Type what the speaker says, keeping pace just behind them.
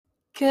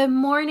Good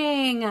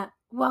morning.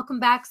 Welcome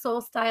back,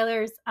 Soul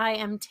Stylers. I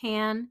am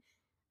Tan.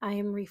 I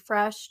am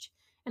refreshed,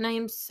 and I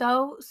am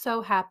so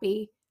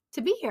happy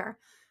to be here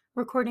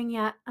recording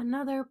yet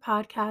another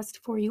podcast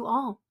for you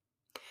all.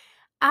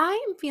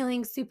 I am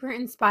feeling super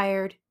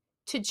inspired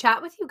to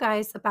chat with you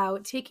guys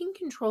about taking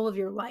control of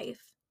your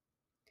life,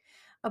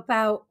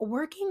 about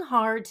working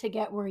hard to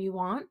get where you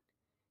want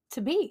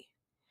to be.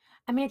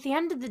 I mean, at the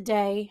end of the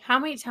day, how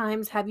many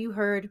times have you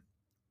heard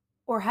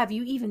or have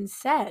you even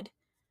said,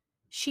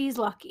 she's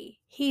lucky,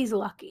 he's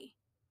lucky?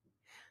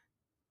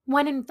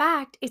 When in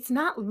fact, it's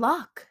not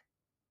luck,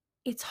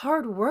 it's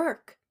hard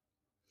work.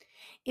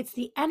 It's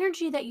the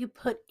energy that you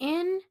put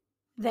in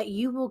that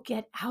you will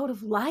get out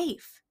of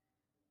life.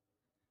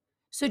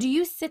 So, do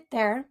you sit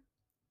there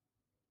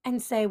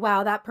and say,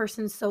 wow, that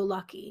person's so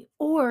lucky?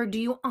 Or do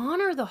you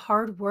honor the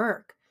hard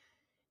work?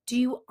 Do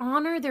you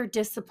honor their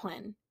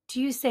discipline? Do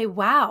you say,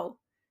 wow,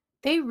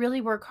 they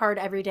really work hard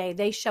every day?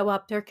 They show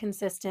up, they're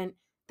consistent,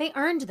 they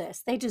earned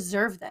this, they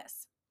deserve this.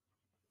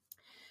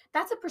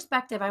 That's a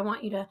perspective I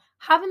want you to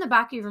have in the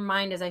back of your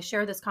mind as I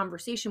share this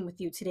conversation with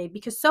you today,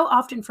 because so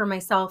often for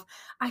myself,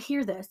 I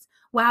hear this,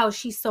 wow,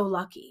 she's so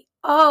lucky.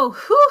 Oh,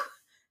 whew.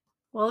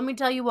 Well, let me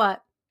tell you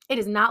what, it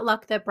is not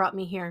luck that brought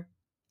me here.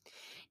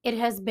 It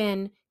has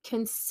been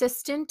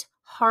consistent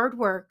hard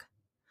work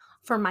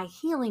for my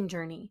healing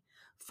journey,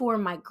 for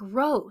my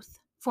growth,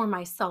 for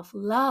my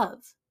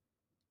self-love.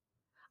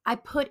 I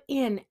put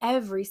in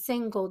every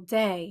single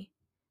day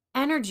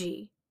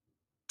energy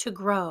to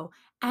grow,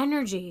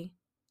 energy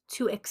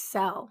to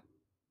excel.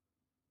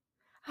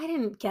 I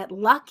didn't get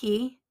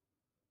lucky.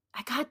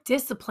 I got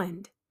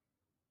disciplined.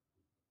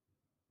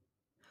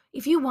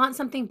 If you want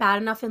something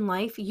bad enough in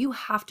life, you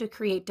have to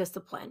create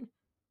discipline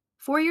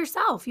for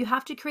yourself. You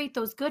have to create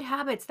those good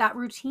habits, that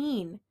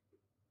routine.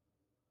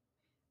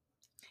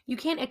 You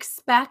can't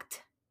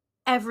expect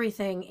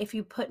everything if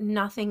you put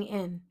nothing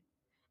in.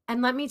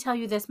 And let me tell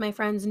you this, my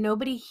friends,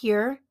 nobody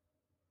here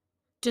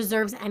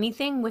deserves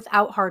anything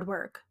without hard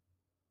work.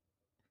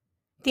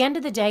 At the end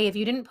of the day, if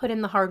you didn't put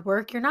in the hard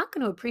work, you're not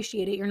going to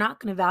appreciate it. You're not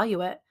going to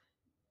value it.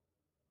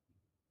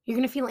 You're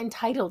going to feel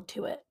entitled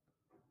to it.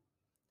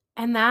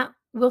 And that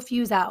will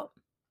fuse out.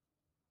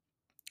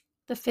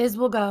 The fizz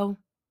will go.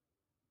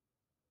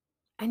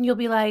 And you'll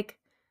be like,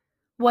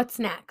 what's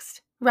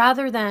next?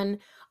 Rather than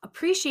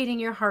appreciating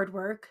your hard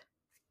work,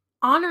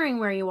 honoring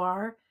where you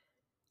are,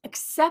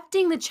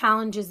 accepting the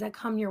challenges that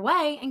come your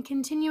way, and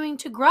continuing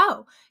to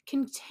grow,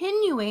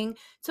 continuing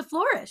to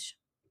flourish.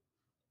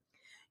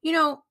 You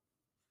know,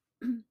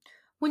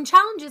 when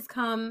challenges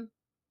come,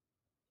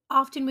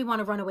 often we want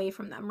to run away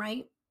from them,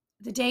 right?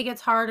 The day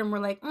gets hard and we're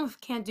like,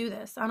 can't do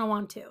this. I don't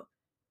want to.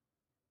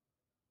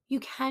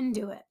 You can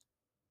do it.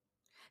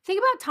 Think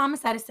about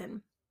Thomas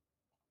Edison.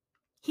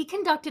 He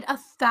conducted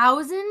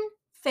 1,000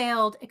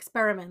 failed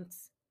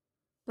experiments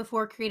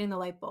before creating the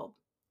light bulb.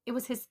 It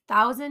was his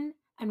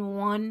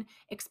 1,001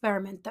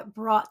 experiment that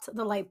brought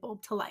the light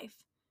bulb to life.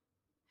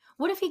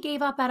 What if he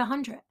gave up at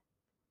 100?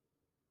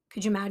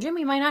 Could you imagine?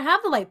 We might not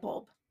have the light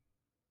bulb.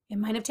 It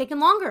might have taken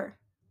longer.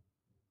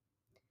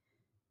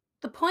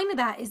 The point of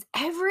that is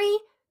every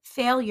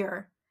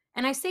failure,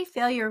 and I say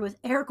failure with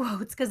air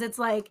quotes because it's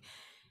like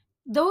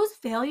those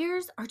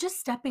failures are just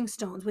stepping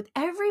stones. With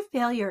every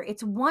failure,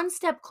 it's one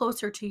step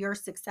closer to your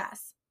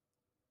success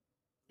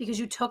because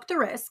you took the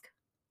risk,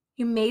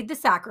 you made the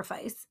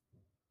sacrifice,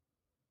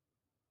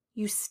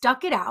 you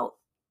stuck it out,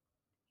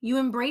 you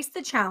embraced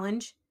the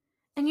challenge,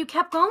 and you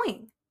kept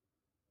going.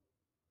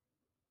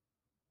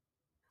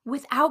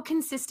 Without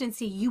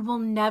consistency, you will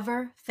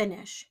never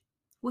finish.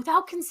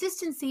 Without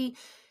consistency,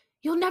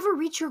 you'll never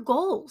reach your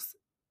goals.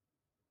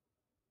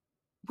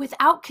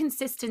 Without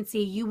consistency,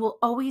 you will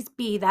always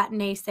be that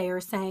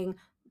naysayer saying,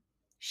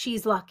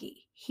 she's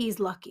lucky, he's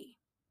lucky.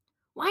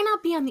 Why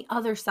not be on the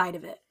other side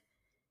of it?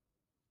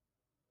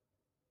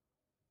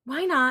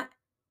 Why not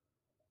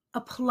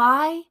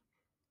apply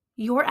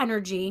your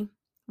energy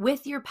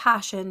with your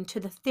passion to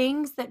the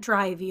things that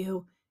drive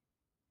you,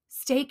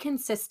 stay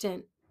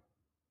consistent,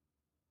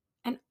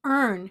 and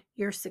earn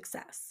your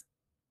success?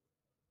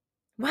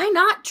 Why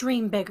not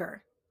dream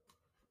bigger?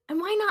 And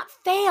why not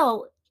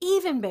fail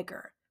even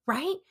bigger,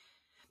 right?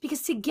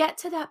 Because to get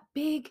to that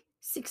big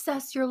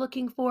success you're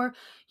looking for,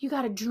 you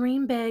got to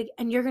dream big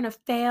and you're going to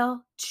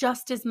fail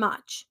just as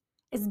much.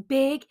 As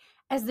big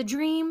as the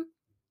dream,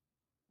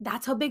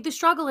 that's how big the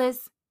struggle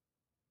is.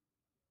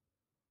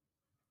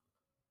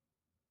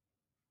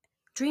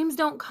 Dreams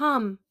don't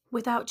come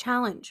without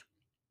challenge.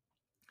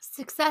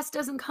 Success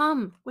doesn't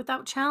come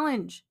without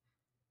challenge.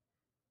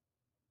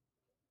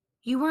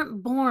 You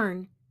weren't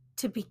born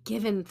to be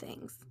given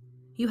things.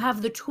 You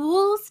have the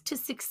tools to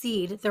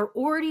succeed. They're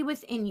already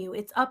within you.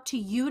 It's up to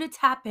you to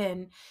tap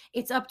in.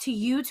 It's up to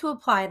you to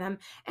apply them.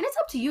 And it's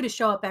up to you to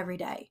show up every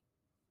day.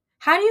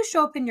 How do you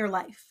show up in your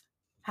life?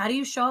 How do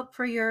you show up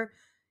for your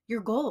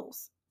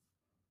goals?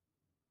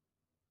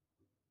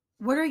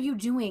 What are you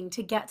doing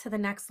to get to the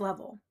next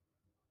level?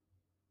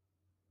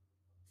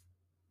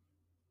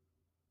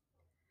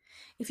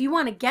 If you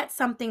want to get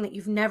something that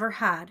you've never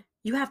had,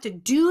 You have to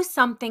do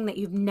something that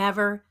you've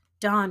never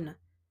done.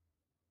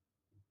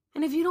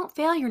 And if you don't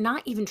fail, you're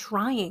not even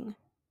trying.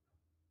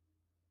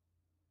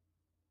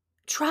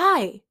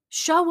 Try,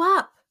 show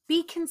up,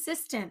 be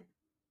consistent,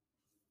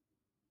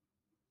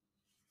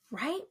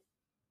 right?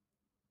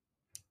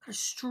 Because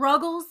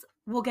struggles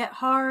will get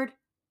hard,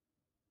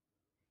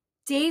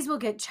 days will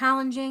get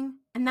challenging,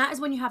 and that is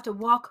when you have to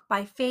walk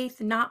by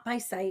faith, not by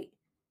sight.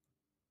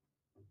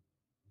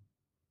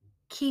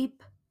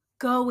 Keep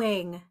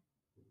going.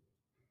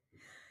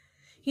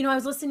 I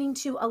was listening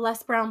to a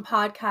Les Brown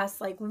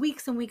podcast like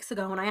weeks and weeks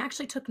ago, and I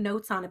actually took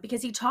notes on it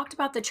because he talked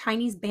about the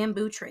Chinese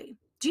bamboo tree.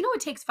 Do you know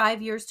it takes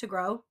 5 years to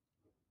grow?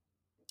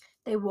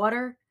 They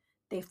water,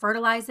 they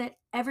fertilize it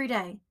every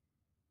day,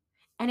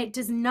 and it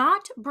does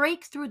not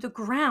break through the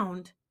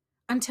ground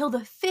until the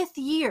 5th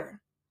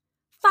year.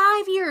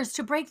 5 years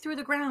to break through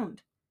the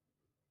ground.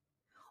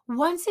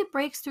 Once it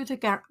breaks through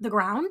the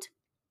ground,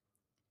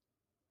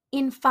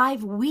 in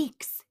 5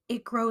 weeks,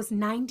 it grows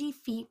 90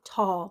 feet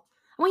tall.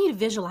 I want you to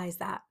visualize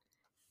that.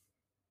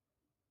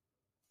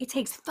 It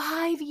takes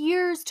 5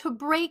 years to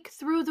break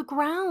through the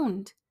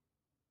ground.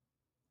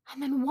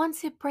 And then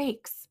once it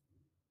breaks,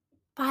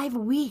 5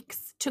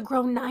 weeks to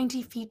grow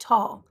 90 feet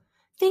tall.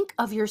 Think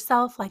of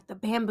yourself like the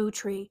bamboo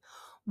tree.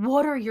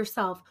 Water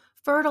yourself,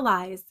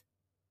 fertilize.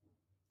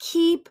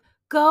 Keep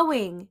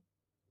going.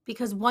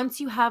 Because once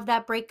you have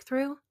that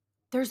breakthrough,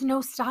 there's no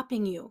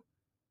stopping you.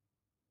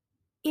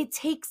 It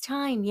takes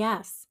time,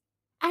 yes,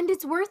 and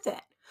it's worth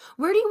it.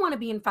 Where do you want to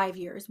be in 5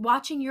 years?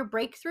 Watching your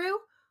breakthrough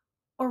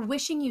or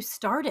wishing you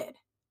started?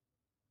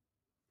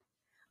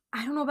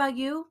 I don't know about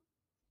you,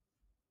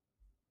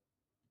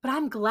 but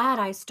I'm glad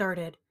I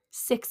started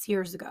 6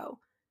 years ago.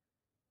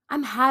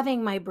 I'm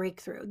having my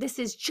breakthrough. This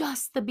is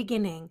just the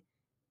beginning.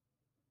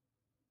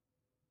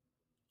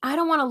 I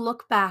don't want to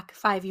look back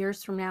 5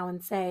 years from now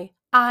and say,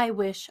 I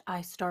wish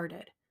I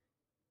started.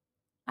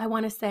 I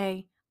want to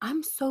say,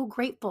 I'm so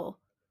grateful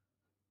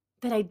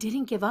that I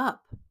didn't give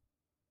up.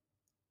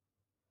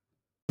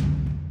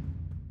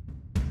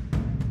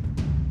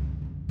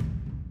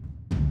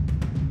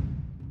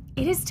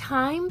 It is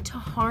time to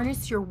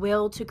harness your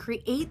will to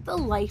create the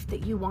life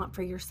that you want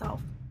for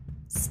yourself.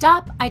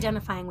 Stop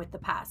identifying with the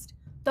past,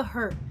 the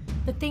hurt,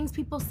 the things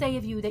people say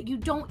of you that you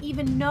don't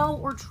even know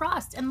or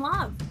trust and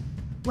love,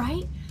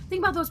 right?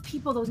 Think about those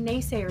people, those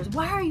naysayers.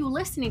 Why are you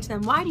listening to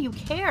them? Why do you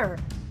care?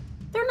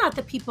 They're not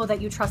the people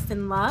that you trust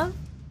and love.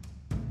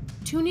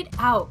 Tune it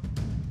out.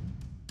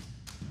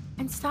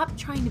 And stop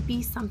trying to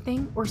be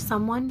something or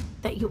someone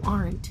that you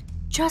aren't.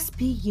 Just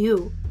be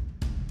you.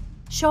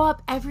 Show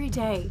up every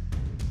day.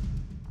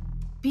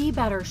 Be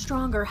better,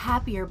 stronger,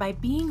 happier by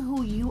being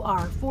who you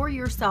are for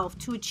yourself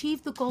to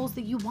achieve the goals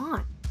that you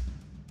want.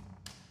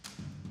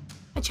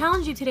 I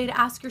challenge you today to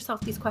ask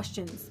yourself these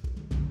questions.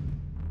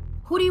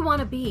 Who do you want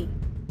to be?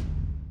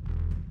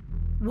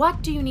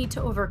 What do you need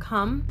to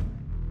overcome?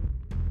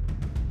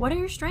 What are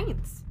your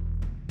strengths?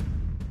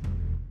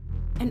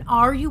 And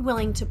are you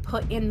willing to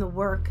put in the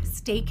work,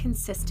 stay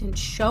consistent,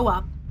 show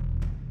up,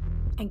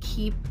 and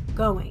keep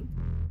going?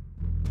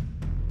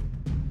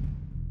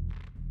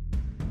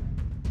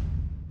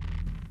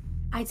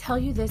 I tell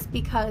you this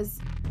because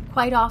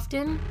quite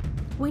often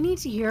we need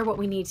to hear what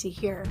we need to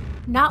hear,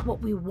 not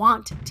what we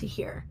want to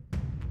hear.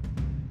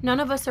 None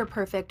of us are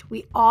perfect.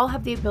 We all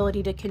have the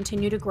ability to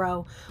continue to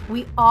grow.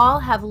 We all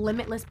have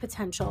limitless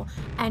potential.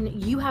 And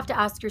you have to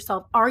ask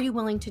yourself, are you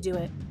willing to do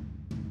it?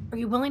 Are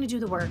you willing to do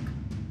the work?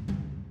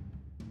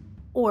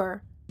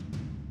 Or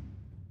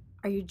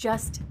are you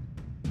just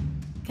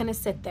going to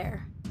sit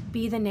there,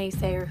 be the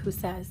naysayer who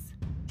says,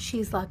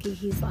 she's lucky,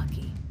 he's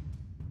lucky?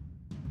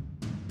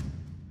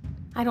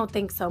 I don't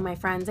think so, my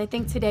friends. I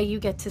think today you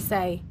get to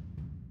say,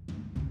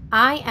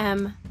 I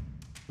am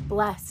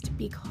blessed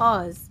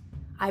because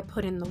I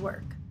put in the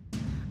work.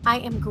 I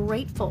am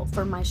grateful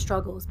for my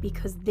struggles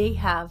because they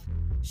have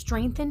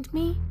strengthened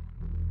me,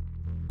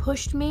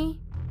 pushed me,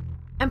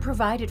 and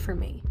provided for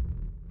me.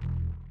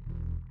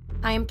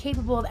 I am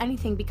capable of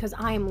anything because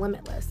I am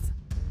limitless.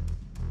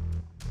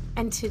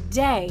 And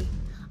today,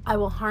 I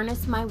will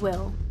harness my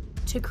will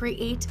to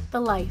create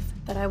the life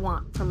that I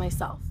want for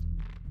myself.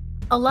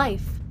 A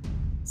life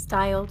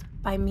styled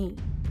by me.